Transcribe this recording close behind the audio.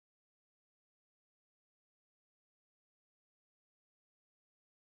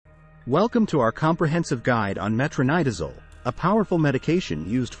Welcome to our comprehensive guide on metronidazole, a powerful medication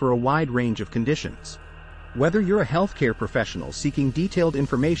used for a wide range of conditions. Whether you're a healthcare professional seeking detailed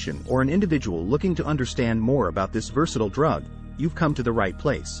information or an individual looking to understand more about this versatile drug, you've come to the right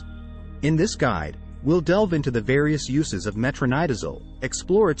place. In this guide, we'll delve into the various uses of metronidazole,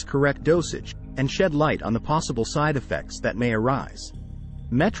 explore its correct dosage, and shed light on the possible side effects that may arise.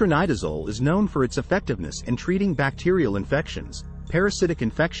 Metronidazole is known for its effectiveness in treating bacterial infections, parasitic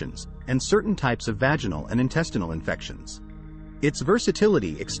infections, and certain types of vaginal and intestinal infections. Its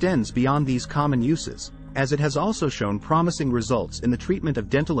versatility extends beyond these common uses, as it has also shown promising results in the treatment of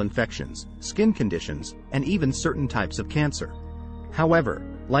dental infections, skin conditions, and even certain types of cancer. However,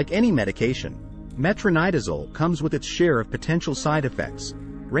 like any medication, metronidazole comes with its share of potential side effects,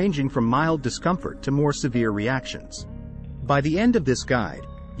 ranging from mild discomfort to more severe reactions. By the end of this guide,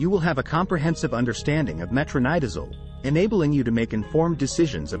 you will have a comprehensive understanding of metronidazole, enabling you to make informed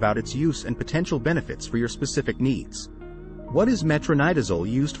decisions about its use and potential benefits for your specific needs. What is metronidazole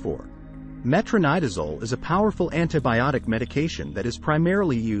used for? Metronidazole is a powerful antibiotic medication that is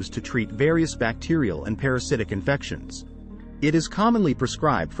primarily used to treat various bacterial and parasitic infections. It is commonly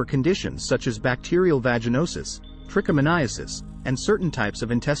prescribed for conditions such as bacterial vaginosis, trichomoniasis, and certain types of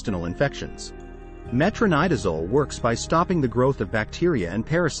intestinal infections. Metronidazole works by stopping the growth of bacteria and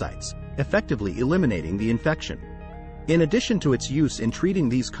parasites, effectively eliminating the infection. In addition to its use in treating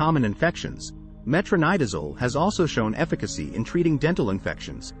these common infections, metronidazole has also shown efficacy in treating dental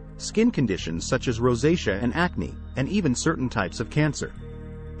infections, skin conditions such as rosacea and acne, and even certain types of cancer.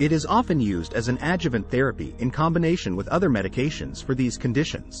 It is often used as an adjuvant therapy in combination with other medications for these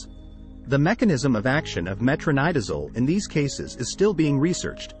conditions. The mechanism of action of metronidazole in these cases is still being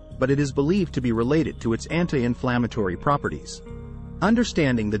researched, but it is believed to be related to its anti-inflammatory properties.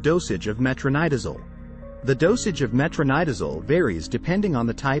 Understanding the dosage of metronidazole. The dosage of metronidazole varies depending on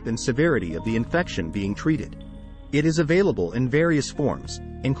the type and severity of the infection being treated. It is available in various forms,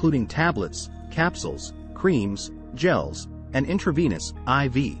 including tablets, capsules, creams, gels, and intravenous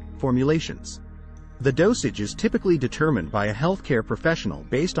 (IV) formulations. The dosage is typically determined by a healthcare professional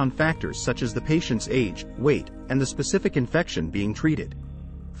based on factors such as the patient's age, weight, and the specific infection being treated.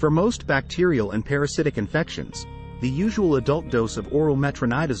 For most bacterial and parasitic infections, the usual adult dose of oral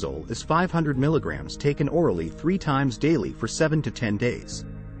metronidazole is 500 mg taken orally 3 times daily for 7 to 10 days.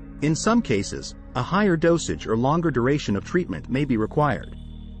 In some cases, a higher dosage or longer duration of treatment may be required.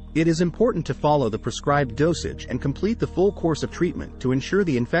 It is important to follow the prescribed dosage and complete the full course of treatment to ensure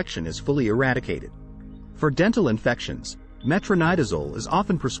the infection is fully eradicated. For dental infections, metronidazole is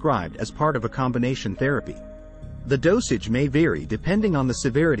often prescribed as part of a combination therapy. The dosage may vary depending on the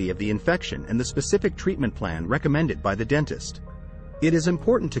severity of the infection and the specific treatment plan recommended by the dentist. It is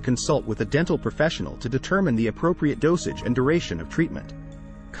important to consult with a dental professional to determine the appropriate dosage and duration of treatment.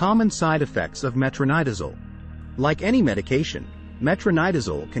 Common side effects of metronidazole. Like any medication,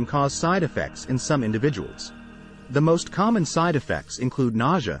 metronidazole can cause side effects in some individuals. The most common side effects include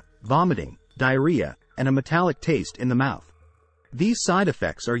nausea, vomiting, diarrhea, and a metallic taste in the mouth. These side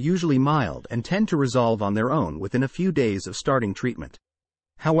effects are usually mild and tend to resolve on their own within a few days of starting treatment.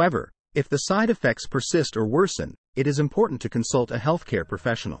 However, if the side effects persist or worsen, it is important to consult a healthcare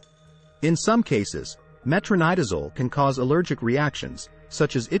professional. In some cases, metronidazole can cause allergic reactions,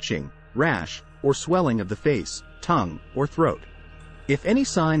 such as itching, rash, or swelling of the face, tongue, or throat. If any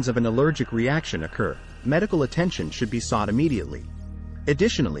signs of an allergic reaction occur, medical attention should be sought immediately.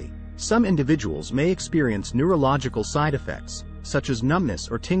 Additionally, some individuals may experience neurological side effects, such as numbness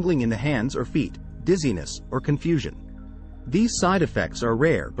or tingling in the hands or feet, dizziness, or confusion. These side effects are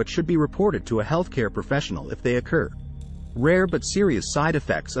rare but should be reported to a healthcare professional if they occur. Rare but serious side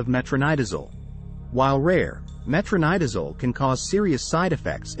effects of metronidazole. While rare, metronidazole can cause serious side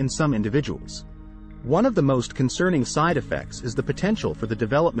effects in some individuals. One of the most concerning side effects is the potential for the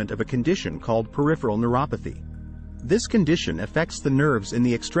development of a condition called peripheral neuropathy. This condition affects the nerves in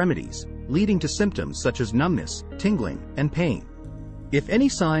the extremities, leading to symptoms such as numbness, tingling, and pain. If any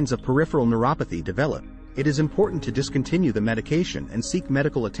signs of peripheral neuropathy develop, it is important to discontinue the medication and seek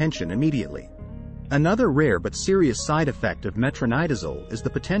medical attention immediately. Another rare but serious side effect of metronidazole is the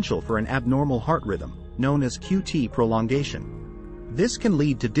potential for an abnormal heart rhythm, known as QT prolongation. This can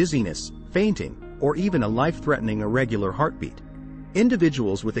lead to dizziness, fainting, or even a life-threatening irregular heartbeat.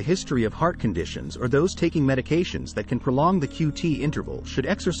 Individuals with a history of heart conditions or those taking medications that can prolong the QT interval should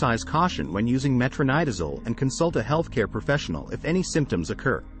exercise caution when using metronidazole and consult a healthcare professional if any symptoms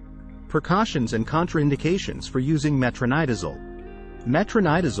occur. Precautions and contraindications for using metronidazole.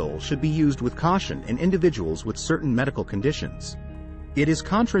 Metronidazole should be used with caution in individuals with certain medical conditions. It is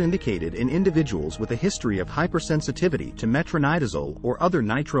contraindicated in individuals with a history of hypersensitivity to metronidazole or other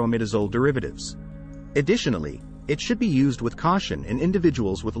nitroimidazole derivatives. Additionally, it should be used with caution in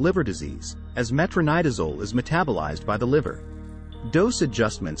individuals with liver disease, as metronidazole is metabolized by the liver. Dose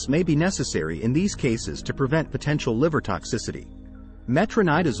adjustments may be necessary in these cases to prevent potential liver toxicity.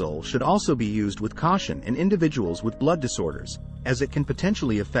 Metronidazole should also be used with caution in individuals with blood disorders, as it can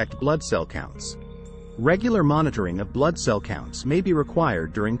potentially affect blood cell counts. Regular monitoring of blood cell counts may be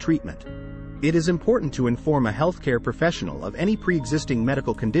required during treatment. It is important to inform a healthcare professional of any pre-existing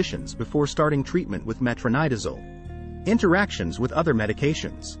medical conditions before starting treatment with metronidazole. Interactions with other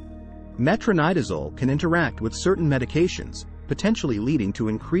medications. Metronidazole can interact with certain medications, potentially leading to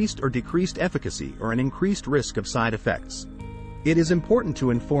increased or decreased efficacy or an increased risk of side effects. It is important to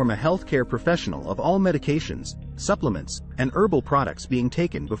inform a healthcare professional of all medications, supplements, and herbal products being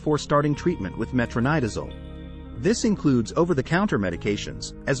taken before starting treatment with metronidazole. This includes over-the-counter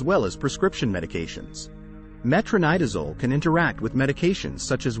medications, as well as prescription medications. Metronidazole can interact with medications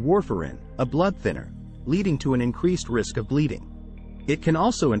such as warfarin, a blood thinner, leading to an increased risk of bleeding. It can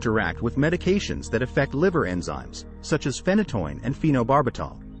also interact with medications that affect liver enzymes, such as phenytoin and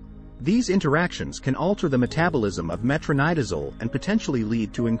phenobarbital. These interactions can alter the metabolism of metronidazole and potentially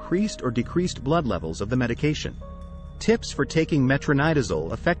lead to increased or decreased blood levels of the medication. Tips for taking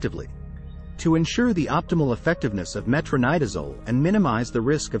metronidazole effectively. To ensure the optimal effectiveness of metronidazole and minimize the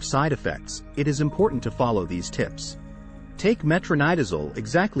risk of side effects, it is important to follow these tips. Take metronidazole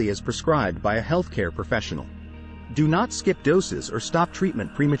exactly as prescribed by a healthcare professional. Do not skip doses or stop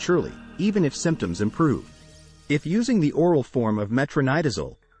treatment prematurely, even if symptoms improve. If using the oral form of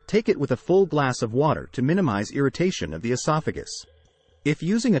metronidazole, take it with a full glass of water to minimize irritation of the esophagus. If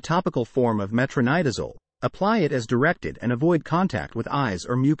using a topical form of metronidazole, apply it as directed and avoid contact with eyes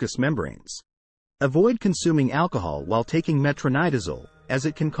or mucous membranes. Avoid consuming alcohol while taking metronidazole, as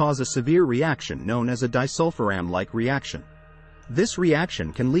it can cause a severe reaction known as a disulfiram-like reaction. This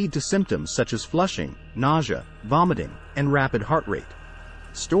reaction can lead to symptoms such as flushing, nausea, vomiting, and rapid heart rate.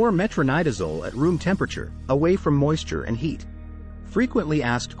 Store metronidazole at room temperature, away from moisture and heat. Frequently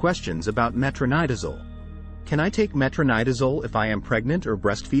asked questions about metronidazole. Can I take metronidazole if I am pregnant or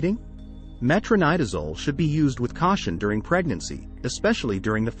breastfeeding? Metronidazole should be used with caution during pregnancy, especially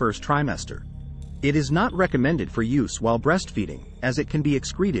during the first trimester. It is not recommended for use while breastfeeding, as it can be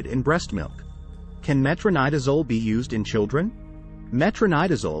excreted in breast milk. Can metronidazole be used in children?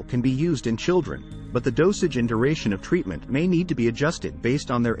 Metronidazole can be used in children, but the dosage and duration of treatment may need to be adjusted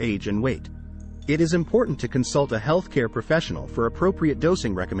based on their age and weight. It is important to consult a healthcare professional for appropriate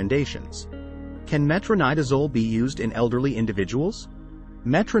dosing recommendations. Can metronidazole be used in elderly individuals?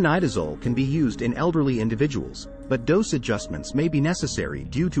 Metronidazole can be used in elderly individuals, but dose adjustments may be necessary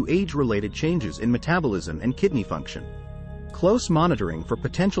due to age-related changes in metabolism and kidney function. Close monitoring for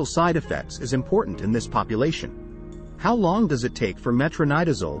potential side effects is important in this population. How long does it take for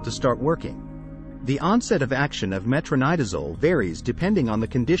metronidazole to start working? The onset of action of metronidazole varies depending on the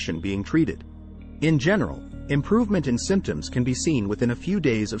condition being treated. In general, improvement in symptoms can be seen within a few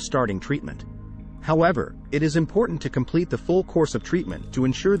days of starting treatment. However, it is important to complete the full course of treatment to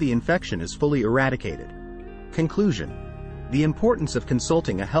ensure the infection is fully eradicated. Conclusion: the importance of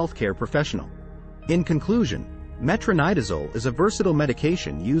consulting a healthcare professional. In conclusion, metronidazole is a versatile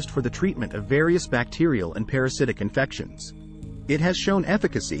medication used for the treatment of various bacterial and parasitic infections. It has shown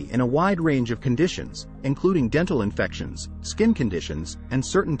efficacy in a wide range of conditions, including dental infections, skin conditions, and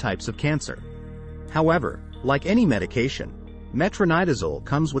certain types of cancer. However, like any medication, metronidazole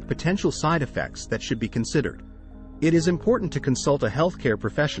comes with potential side effects that should be considered. It is important to consult a healthcare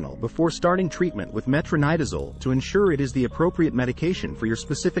professional before starting treatment with metronidazole to ensure it is the appropriate medication for your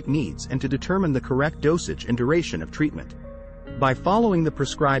specific needs and to determine the correct dosage and duration of treatment. By following the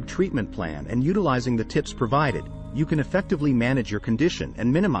prescribed treatment plan and utilizing the tips provided, you can effectively manage your condition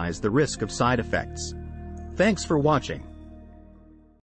and minimize the risk of side effects. Thanks for watching.